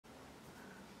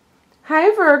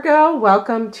Hi Virgo,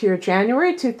 welcome to your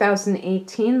January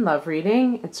 2018 love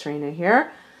reading. It's Rena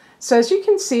here. So as you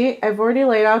can see, I've already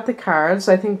laid out the cards.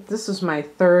 I think this is my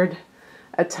third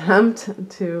attempt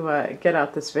to get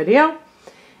out this video.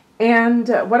 And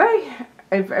what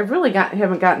I've really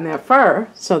haven't gotten that far,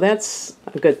 so that's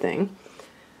a good thing.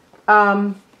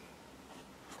 The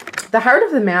heart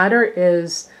of the matter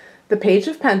is the Page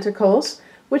of Pentacles,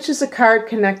 which is a card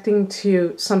connecting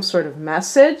to some sort of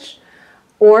message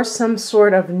or some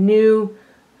sort of new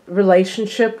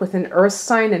relationship with an earth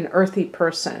sign, an earthy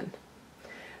person.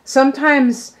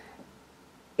 Sometimes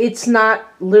it's not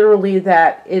literally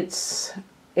that it's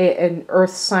an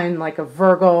earth sign like a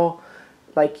Virgo,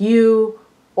 like you,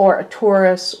 or a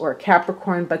Taurus or a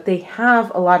Capricorn, but they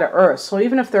have a lot of earth. So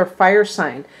even if they're a fire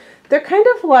sign, they're kind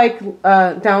of like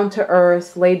down to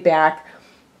earth, laid back,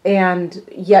 and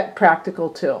yet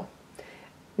practical too.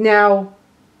 Now,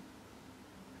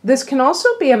 this can also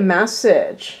be a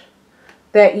message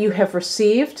that you have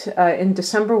received. In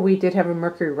December, we did have a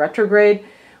Mercury retrograde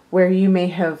where you may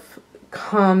have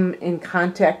come in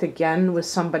contact again with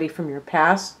somebody from your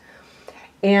past.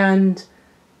 And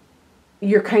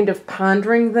you're kind of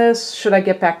pondering this. Should I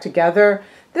get back together?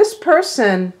 This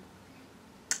person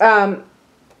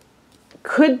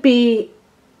could be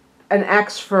an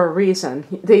ex for a reason.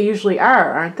 They usually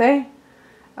are, aren't they?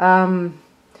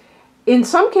 In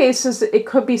some cases, it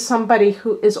could be somebody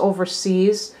who is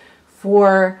overseas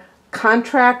for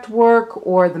contract work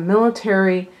or the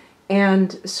military,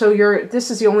 and so this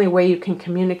is the only way you can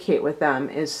communicate with them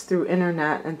is through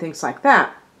internet and things like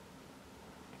that.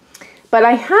 But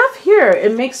I have here,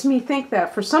 it makes me think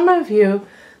that for some of you,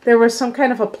 there was some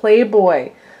kind of a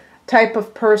playboy type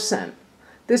of person.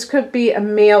 This could be a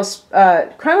male,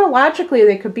 chronologically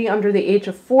they could be under the age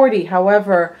of 40,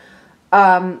 however,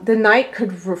 the Knight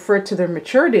could refer to their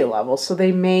maturity level, so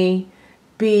they may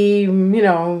be, you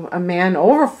know, a man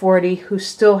over 40 who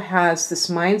still has this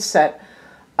mindset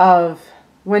of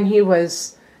when he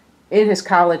was in his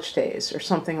college days or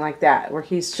something like that, where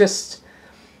he's just,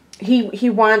 he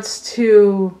wants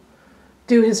to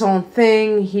do his own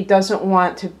thing, he doesn't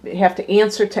want to have to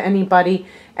answer to anybody,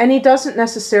 and he doesn't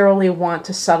necessarily want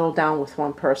to settle down with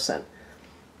one person.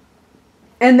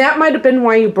 And that might have been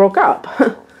why you broke up.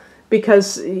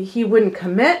 Because he wouldn't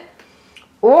commit,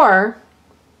 or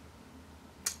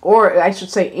I should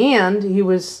say, and he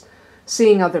was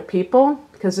seeing other people,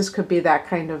 because this could be that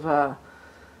kind of a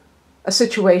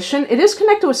situation. It is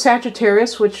connected with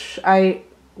Sagittarius, which I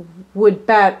would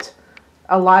bet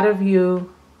a lot of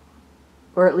you,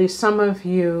 or at least some of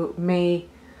you, may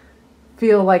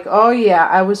feel like, oh yeah,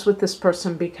 I was with this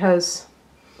person, because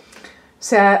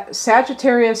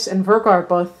Sagittarius and Virgo are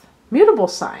both mutable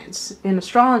signs in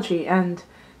astrology, and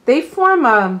they form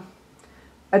a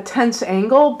tense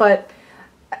angle, but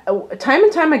time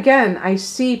and time again I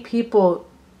see people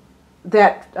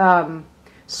that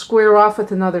square off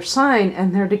with another sign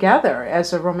and they're together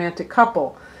as a romantic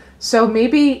couple. So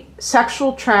maybe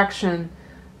sexual attraction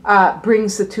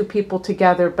brings the two people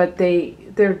together, but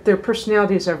their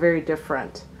personalities are very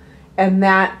different, and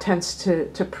that tends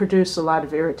to produce a lot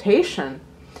of irritation.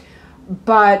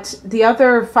 But the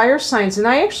other fire signs, and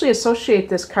I actually associate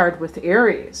this card with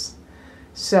Aries,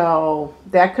 so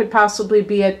that could possibly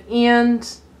be it, and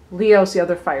Leo's the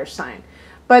other fire sign.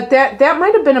 But that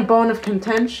might have been a bone of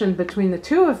contention between the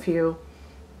two of you,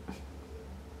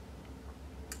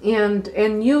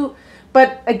 and you.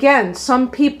 But again,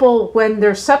 some people, when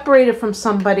they're separated from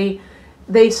somebody,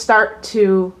 they start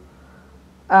to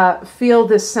feel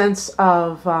this sense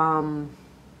of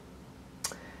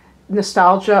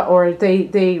nostalgia, or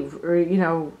they you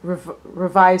know,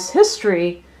 revise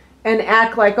history and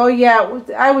act like, oh yeah,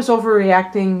 I was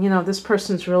overreacting, you know, this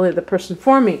person's really the person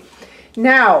for me.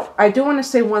 Now, I do want to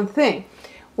say one thing.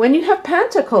 When you have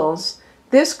pentacles,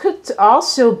 this could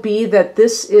also be that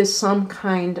this is some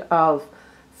kind of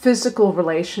physical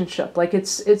relationship. Like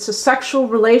it's a sexual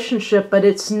relationship, but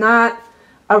it's not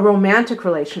a romantic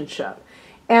relationship.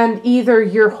 And either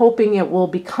you're hoping it will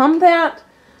become that,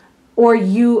 or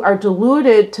you are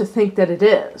deluded to think that it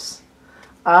is.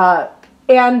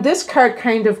 And this card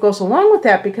kind of goes along with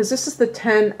that, because this is the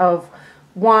Ten of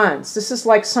Wands. This is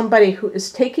like somebody who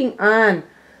is taking on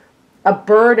a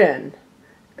burden,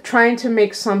 trying to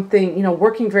make something, you know,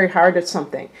 working very hard at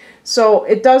something. So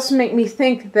it does make me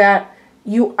think that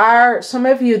you are, some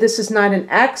of you, this is not an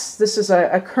ex, this is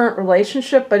a current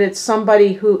relationship, but it's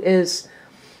somebody who is,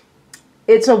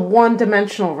 it's a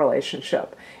one-dimensional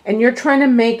relationship. And you're trying to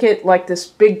make it like this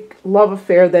big love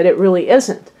affair that it really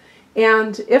isn't.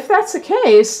 And if that's the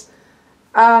case,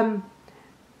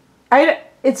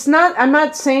 it's not, I'm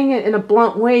not saying it in a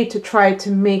blunt way to try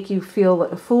to make you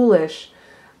feel foolish,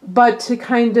 but to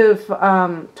kind of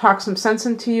talk some sense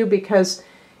into you, because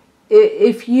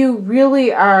if you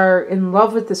really are in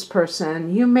love with this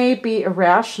person, you may be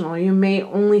irrational. You may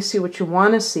only see what you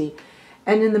want to see.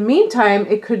 And in the meantime,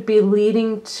 it could be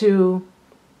leading to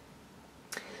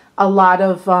a lot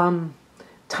of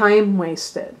time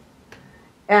wasted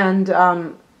and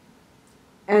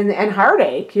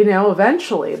heartache, you know,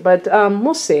 eventually. But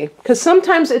we'll see. Because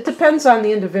sometimes it depends on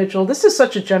the individual. This is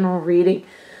such a general reading.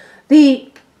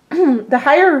 The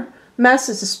higher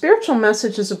message, the spiritual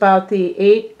message, is about the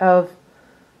Eight of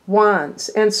Wands.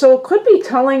 And so it could be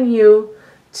telling you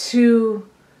to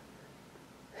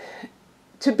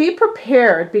be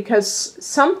prepared, because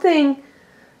something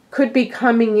could be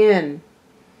coming in.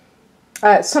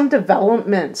 Some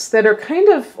developments that are kind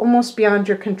of almost beyond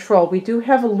your control. We do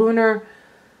have a lunar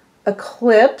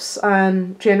eclipse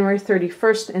on January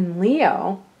 31st in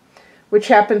Leo, which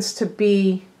happens to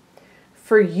be,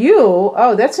 for you,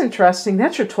 oh, that's interesting.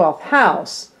 That's your 12th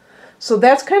house. So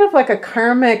that's kind of like a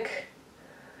karmic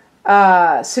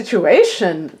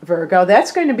situation, Virgo.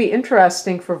 That's going to be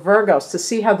interesting for Virgos to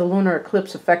see how the lunar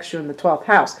eclipse affects you in the 12th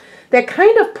house. That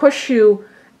kind of push you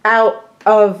out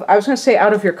of, I was going to say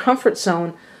out of your comfort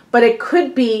zone, but it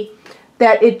could be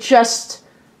that it just,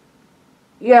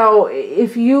 you know,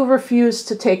 if you refuse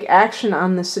to take action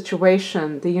on this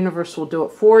situation, the universe will do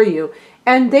it for you.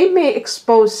 And they may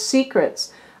expose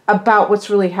secrets about what's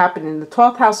really happening. The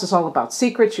 12th house is all about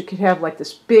secrets. You could have like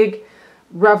this big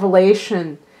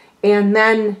revelation, and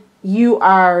then you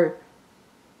are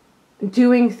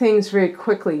doing things very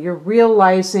quickly. You're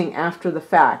realizing after the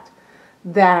fact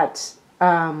that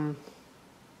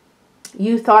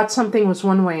you thought something was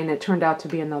one way and it turned out to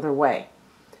be another way.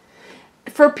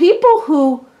 For people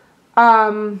who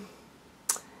have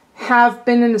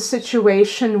been in a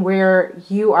situation where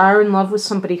you are in love with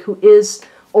somebody who is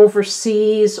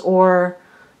overseas, or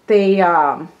they,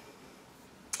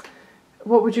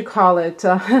 what would you call it?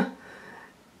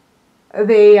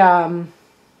 They,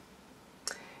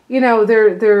 you know,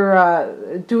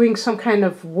 they're doing some kind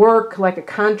of work, like a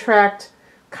contract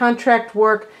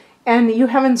work, and you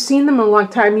haven't seen them in a long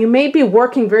time. You may be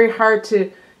working very hard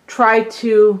to try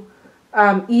to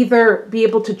either be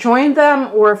able to join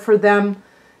them, or for them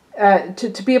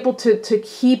to be able to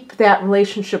keep that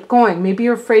relationship going. Maybe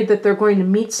you're afraid that they're going to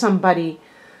meet somebody,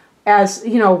 as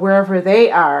you know, wherever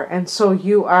they are, and so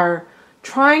you are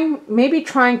maybe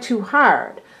trying too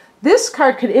hard. This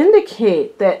card could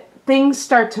indicate that things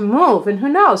start to move, and who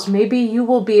knows, maybe you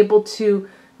will be able to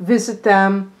visit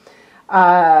them,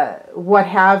 what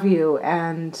have you,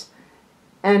 and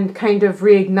kind of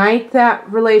reignite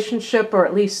that relationship, or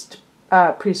at least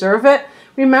preserve it.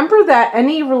 Remember that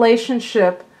any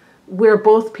relationship where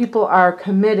both people are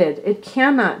committed, it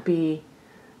cannot be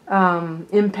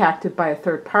impacted by a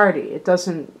third party. It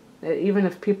doesn't, even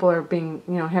if people are being,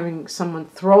 you know, having someone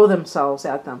throw themselves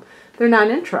at them, they're not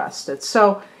interested.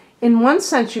 So in one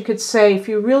sense, you could say, if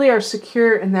you really are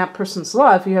secure in that person's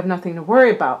love, you have nothing to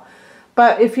worry about.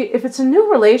 But if it's a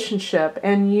new relationship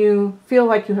and you feel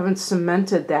like you haven't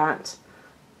cemented that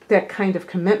kind of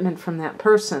commitment from that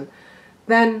person,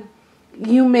 then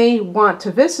you may want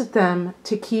to visit them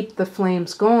to keep the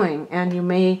flames going, and you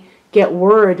may get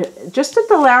word just at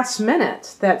the last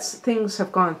minute that things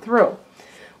have gone through.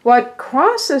 What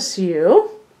crosses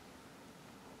you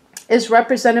is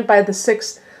represented by the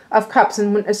Six of Cups.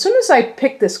 And as soon as I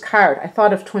picked this card, I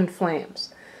thought of twin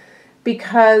flames,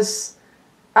 because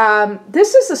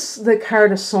this is the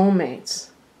card of soulmates.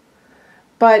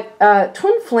 But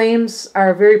twin flames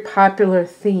are a very popular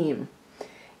theme.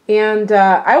 And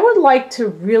I would like to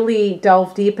really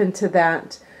delve deep into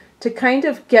that to kind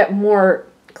of get more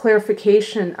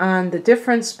clarification on the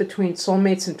difference between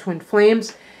soulmates and twin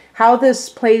flames, how this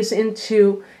plays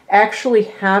into actually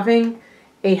having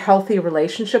a healthy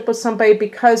relationship with somebody,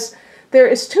 because there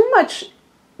is too much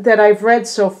that I've read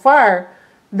so far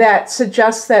that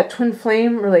suggests that twin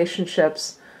flame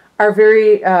relationships are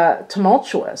very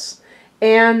tumultuous,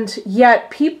 and yet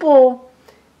people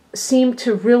seem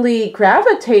to really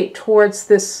gravitate towards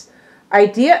this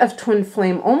idea of twin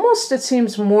flame, almost, it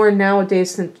seems, more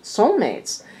nowadays than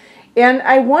soulmates. And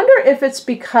I wonder if it's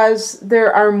because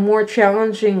there are more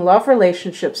challenging love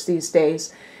relationships these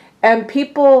days, and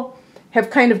people have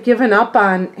kind of given up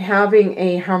on having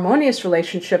a harmonious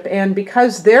relationship, and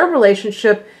because their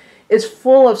relationship is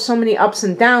full of so many ups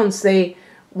and downs, they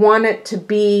want it to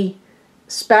be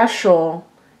special,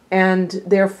 and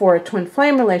therefore a twin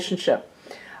flame relationship.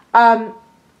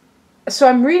 So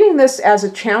I'm reading this as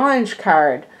a challenge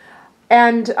card,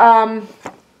 and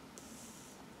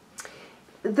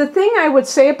the thing I would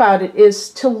say about it is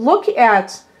to look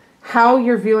at how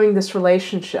you're viewing this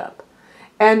relationship.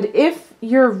 And if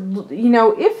you're,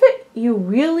 you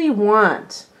really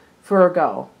want,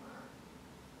 Virgo,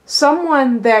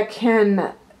 someone that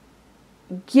can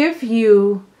give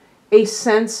you a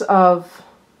sense of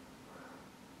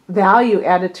value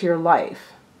added to your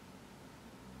life,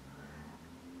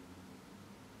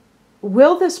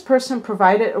 will this person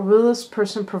provide it, or will this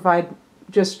person provide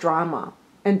just drama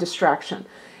and distraction?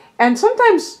 And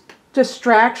sometimes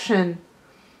distraction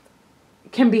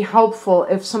can be helpful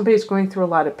if somebody's going through a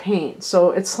lot of pain.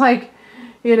 So it's like,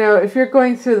 if you're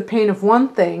going through the pain of one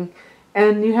thing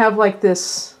and you have like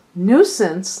this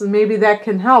nuisance, maybe that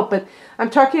can help. But I'm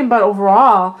talking about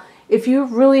overall, if you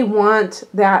really want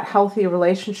that healthy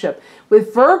relationship.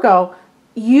 With Virgo,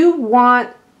 you want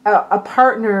a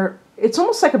partner. It's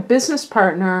almost like a business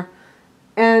partner.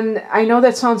 And I know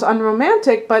that sounds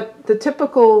unromantic, but the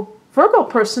typical Virgo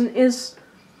person is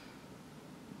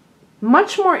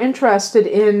much more interested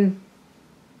in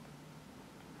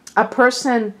a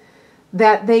person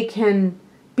that they can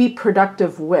be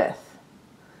productive with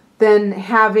than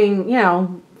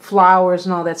having, flowers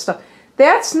and all that stuff.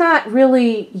 That's not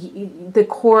really the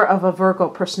core of a Virgo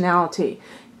personality.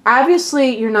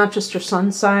 Obviously, you're not just your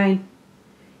sun sign,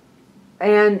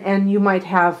 and you might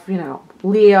have,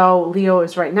 Leo. Leo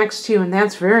is right next to you, and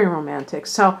that's very romantic.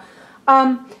 So,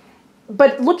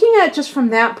 but looking at it just from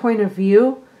that point of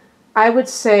view, I would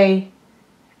say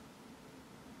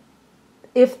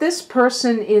if this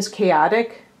person is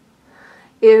chaotic,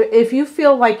 if you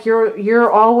feel like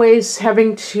you're always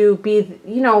having to be,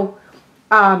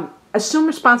 assume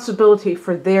responsibility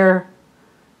for their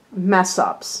mess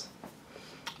ups,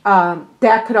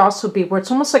 that could also be where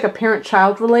it's almost like a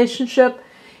parent-child relationship,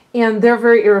 and they're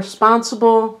very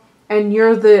irresponsible, and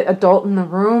you're the adult in the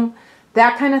room,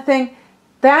 that kind of thing.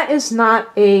 That is not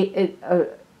a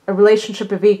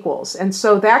relationship of equals. And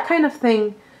so that kind of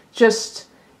thing just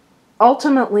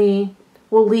ultimately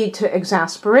will lead to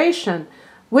exasperation.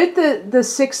 With the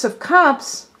Six of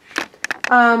Cups,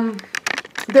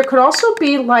 there could also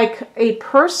be like a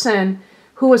person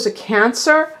who is a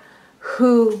Cancer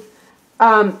who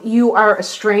you are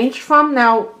estranged from.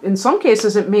 Now, in some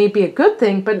cases, it may be a good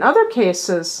thing, but in other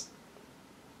cases,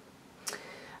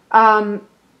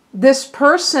 this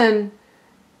person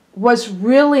was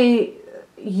really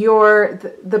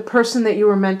the person that you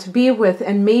were meant to be with,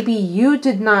 and maybe you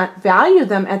did not value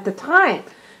them at the time.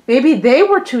 Maybe they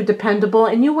were too dependable,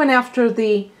 and you went after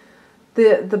the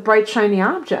bright shiny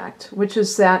object, which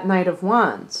is that Knight of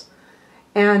Wands.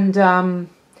 And I'm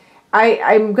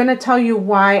going to tell you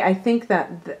why I think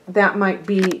that might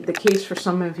be the case for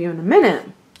some of you in a minute.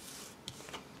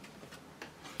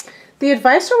 The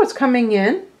advisor was coming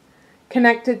in,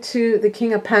 connected to the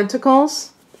King of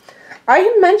Pentacles. I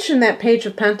had mentioned that Page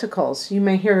of Pentacles. You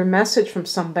may hear a message from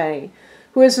somebody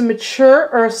who is a mature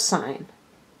earth sign.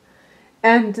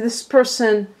 And this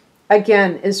person,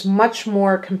 again, is much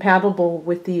more compatible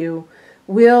with you.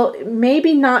 Will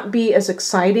maybe not be as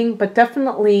exciting, but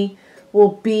definitely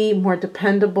will be more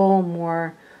dependable,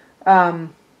 more of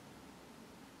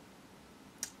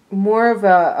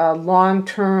a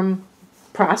long-term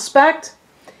prospect,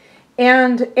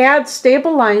 and add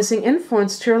stabilizing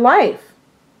influence to your life.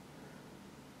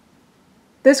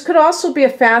 This could also be a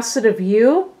facet of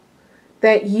you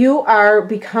that you are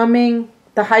becoming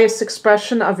the highest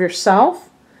expression of yourself.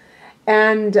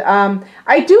 And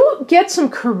I do get some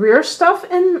career stuff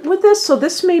in with this, so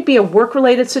this may be a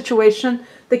work-related situation.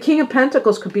 The King of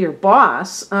Pentacles could be your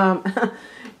boss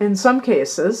in some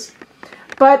cases.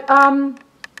 But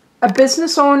a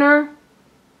business owner.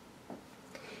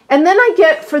 And then I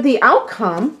get for the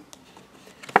outcome,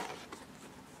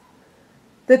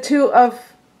 the Two of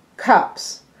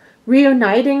Cups.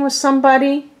 Reuniting with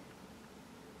somebody.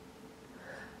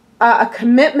 A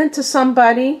commitment to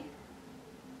somebody.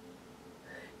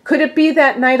 Could it be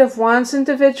that Knight of Wands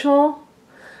individual?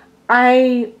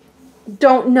 I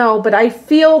don't know, but I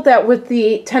feel that with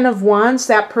the Ten of Wands,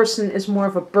 that person is more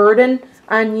of a burden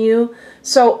on you.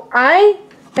 So I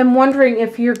am wondering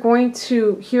if you're going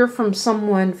to hear from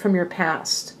someone from your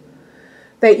past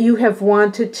that you have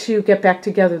wanted to get back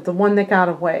together, the one that got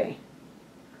away,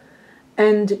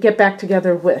 and get back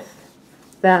together with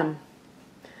them.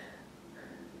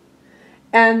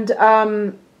 And,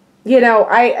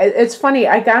 it's funny,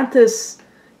 I got this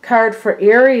card for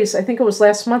Aries, I think it was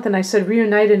last month, and I said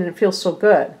reunited and it feels so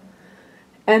good.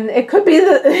 And it could be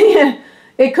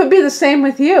it could be the same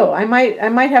with you. I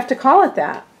might have to call it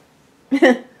that.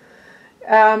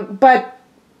 But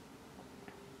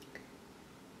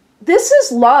this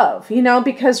is love,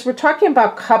 because we're talking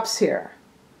about cups here.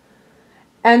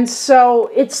 And so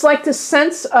it's like this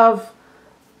sense of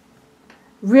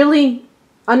really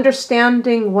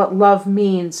understanding what love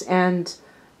means and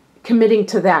committing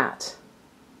to that.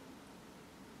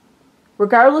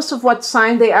 Regardless of what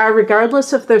sign they are,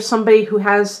 regardless if there's somebody who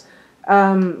has,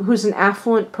 who's an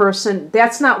affluent person,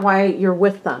 that's not why you're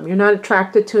with them. You're not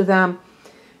attracted to them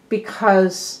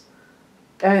because,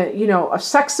 you know, of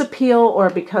sex appeal or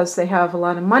because they have a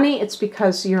lot of money. It's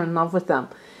because you're in love with them.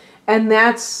 And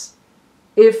that's,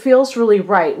 it feels really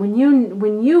right. When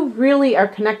you really are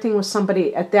connecting with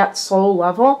somebody at that soul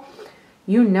level,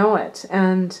 you know it.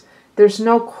 And there's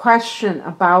no question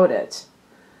about it.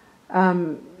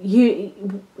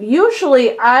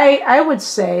 Usually, I would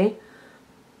say,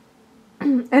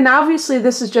 and obviously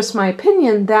this is just my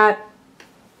opinion, that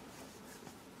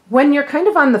when you're kind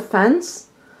of on the fence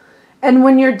and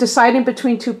when you're deciding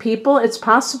between two people, it's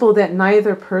possible that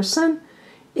neither person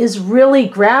is really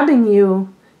grabbing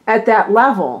you at that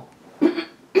level.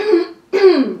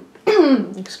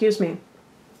 Excuse me.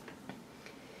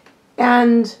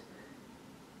 And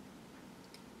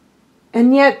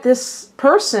yet this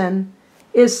person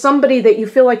is somebody that you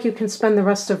feel like you can spend the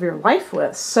rest of your life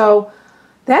with. So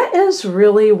that is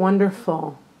really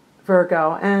wonderful,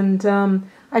 Virgo. And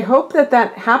I hope that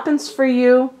that happens for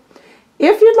you.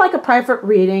 If you'd like a private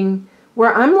reading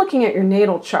where I'm looking at your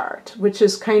natal chart, which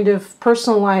is kind of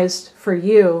personalized for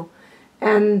you,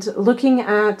 and looking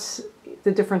at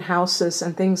the different houses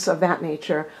and things of that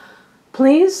nature,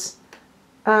 please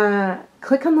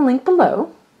click on the link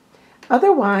below.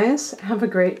 Otherwise, have a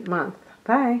great month.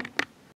 Bye.